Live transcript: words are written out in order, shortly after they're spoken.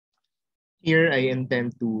Here, I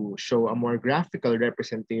intend to show a more graphical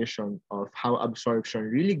representation of how absorption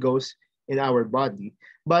really goes in our body,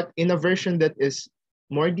 but in a version that is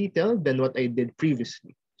more detailed than what I did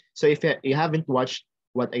previously. So if you haven't watched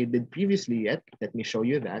what I did previously yet, let me show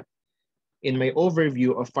you that. In my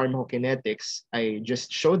overview of pharmacokinetics, I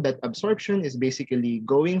just showed that absorption is basically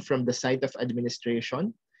going from the site of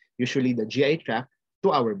administration, usually the GI tract,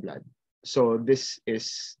 to our blood. So this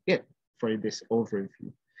is it for this overview.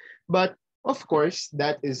 But of course,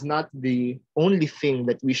 that is not the only thing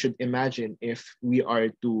that we should imagine if we are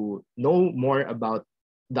to know more about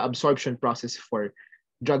the absorption process for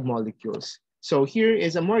drug molecules. So here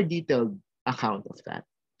is a more detailed account of that.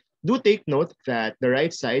 Do take note that the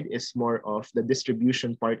right side is more of the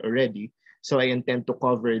distribution part already. So I intend to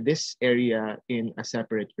cover this area in a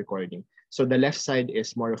separate recording. So the left side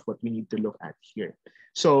is more of what we need to look at here.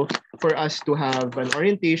 So for us to have an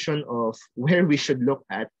orientation of where we should look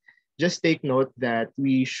at, just take note that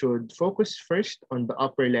we should focus first on the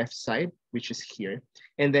upper left side, which is here,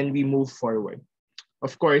 and then we move forward.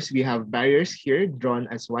 Of course, we have barriers here drawn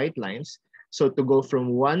as white lines. So to go from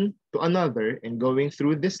one to another and going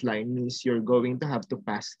through this line means you're going to have to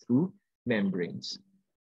pass through membranes.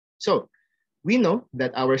 So we know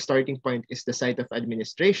that our starting point is the site of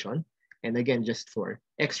administration. And again, just for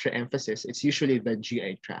extra emphasis, it's usually the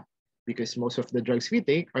GI tract because most of the drugs we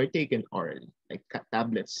take are taken orally, like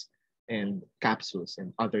tablets and capsules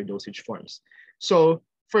and other dosage forms. So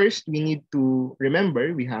first, we need to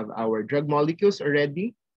remember we have our drug molecules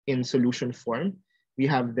already in solution form. We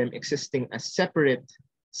have them existing as separate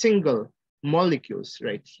single molecules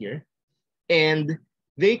right here. And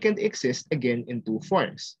they can exist again in two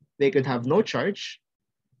forms. They could have no charge,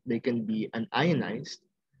 they can be unionized,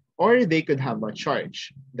 or they could have a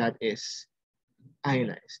charge that is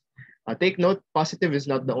ionized. Take note, positive is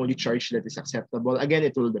not the only charge that is acceptable. Again,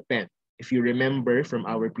 it will depend. If you remember from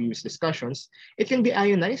our previous discussions, it can be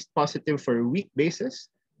ionized, positive for weak bases,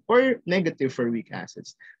 or negative for weak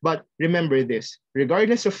acids. But remember this,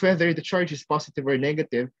 regardless of whether the charge is positive or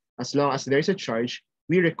negative, as long as there's a charge,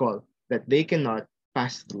 we recall that they cannot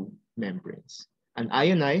pass through membranes.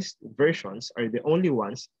 Unionized versions are the only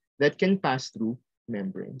ones that can pass through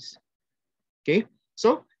membranes. Okay,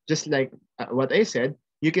 so just like what I said,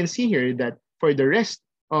 you can see here that for the rest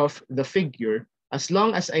of the figure, as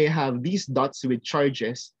long as I have these dots with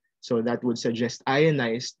charges, so that would suggest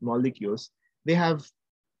ionized molecules, they have,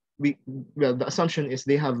 the assumption is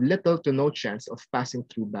they have little to no chance of passing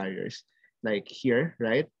through barriers. Like here,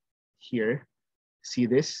 right? Here, see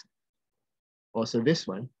this? Also this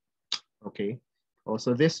one, okay?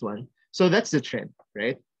 Also this one. So that's the trend,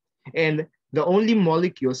 right? And the only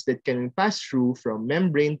molecules that can pass through from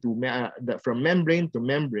membrane to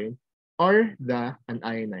membrane are the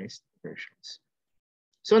unionized versions.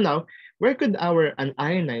 So now, where could our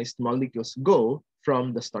unionized molecules go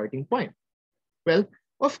from the starting point? Well,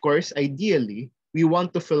 of course, ideally, we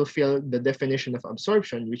want to fulfill the definition of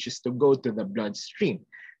absorption, which is to go to the bloodstream.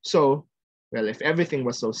 So, well, if everything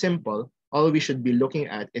was so simple, all we should be looking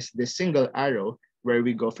at is this single arrow where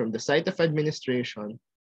we go from the site of administration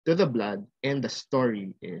to the blood and the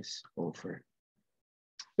story is over.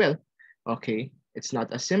 Well, okay, it's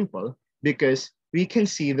not as simple because we can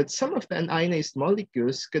see that some of the unionized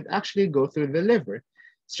molecules could actually go through the liver.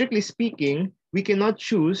 Strictly speaking, we cannot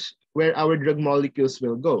choose where our drug molecules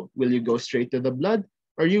will go. Will you go straight to the blood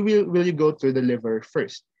or will you go through the liver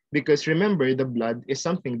first? Because remember, the blood is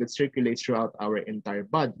something that circulates throughout our entire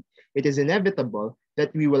body. It is inevitable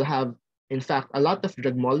that we will have, in fact, a lot of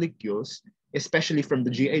drug molecules, especially from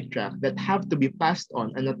the GI tract, that have to be passed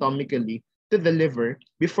on anatomically to the liver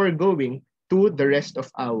before going to the rest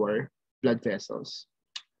of our blood vessels.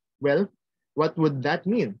 Well, what would that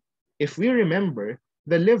mean? If we remember,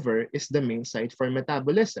 the liver is the main site for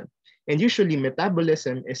metabolism. And usually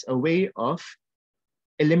metabolism is a way of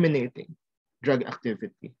eliminating drug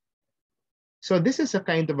activity. So this is a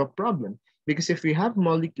kind of a problem because if we have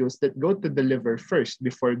molecules that go to the liver first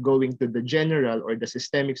before going to the general or the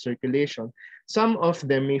systemic circulation, some of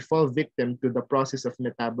them may fall victim to the process of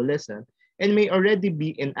metabolism and may already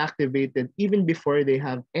be inactivated even before they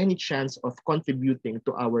have any chance of contributing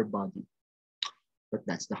to our body. But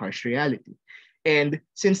that's the harsh reality. And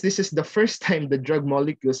since this is the first time the drug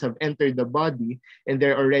molecules have entered the body and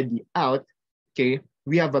they're already out, okay,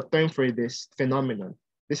 we have a term for this phenomenon.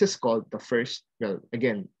 This is called the first, well,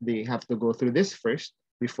 again, they have to go through this first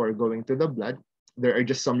before going to the blood. There are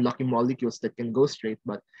just some lucky molecules that can go straight,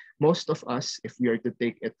 but most of us, if we are to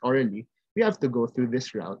take it orally, we have to go through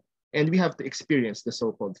this route and we have to experience the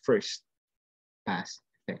so-called first pass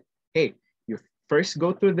effect. Hey, you first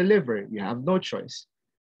go through the liver, you have no choice.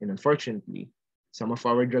 And unfortunately, some of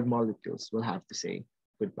our drug molecules will have to say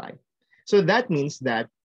goodbye. So that means that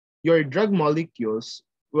your drug molecules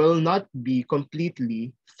will not be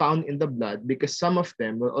completely found in the blood because some of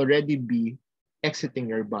them will already be exiting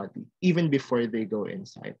your body even before they go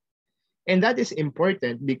inside. And that is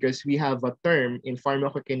important because we have a term in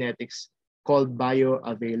pharmacokinetics called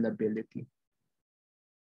bioavailability.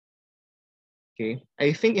 Okay,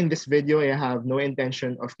 I think in this video, I have no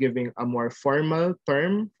intention of giving a more formal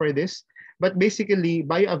term for this, but basically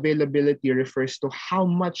bioavailability refers to how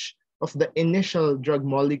much of the initial drug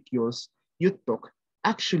molecules you took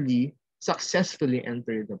actually successfully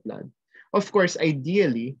enter the blood. Of course,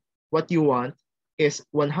 ideally, what you want is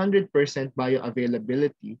 100%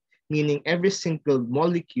 bioavailability, meaning every single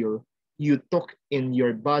molecule you took in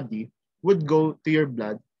your body would go to your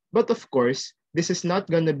blood. But of course, this is not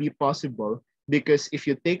going to be possible because if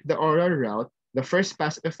you take the oral route, the first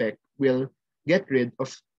pass effect will get rid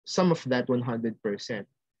of some of that 100%.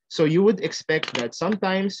 So you would expect that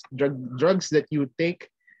sometimes drugs that you take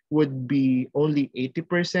would be only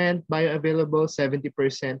 80% bioavailable,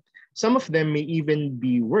 70%. Some of them may even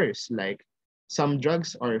be worse, like some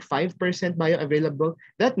drugs are 5% bioavailable.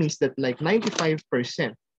 That means that like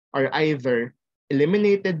 95% are either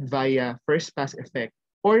eliminated via first pass effect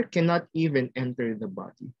or cannot even enter the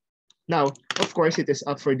body. Now, of course, it is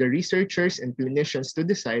up for the researchers and clinicians to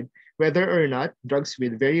decide whether or not drugs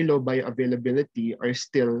with very low bioavailability are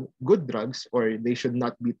still good drugs or they should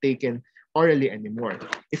not be taken orally anymore.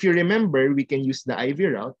 If you remember, we can use the IV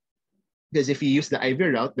route because if you use the IV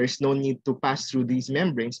route, there's no need to pass through these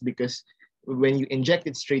membranes because when you inject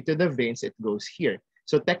it straight to the veins, it goes here.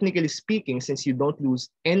 So technically speaking, since you don't lose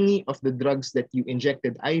any of the drugs that you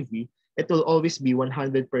injected IV, it will always be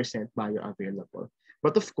 100% bioavailable.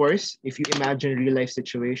 But of course, if you imagine real life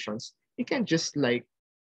situations, you can't just like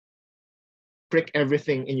prick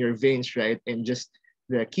everything in your veins, right? And just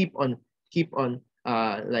keep on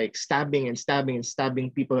like stabbing and stabbing and stabbing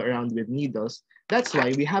people around with needles. That's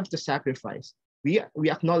why we have to sacrifice. We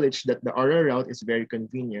acknowledge that the oral route is very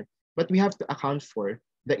convenient, but we have to account for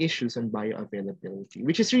the issues on bioavailability,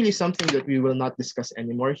 which is really something that we will not discuss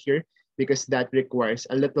anymore here because that requires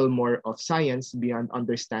a little more of science beyond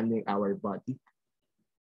understanding our body.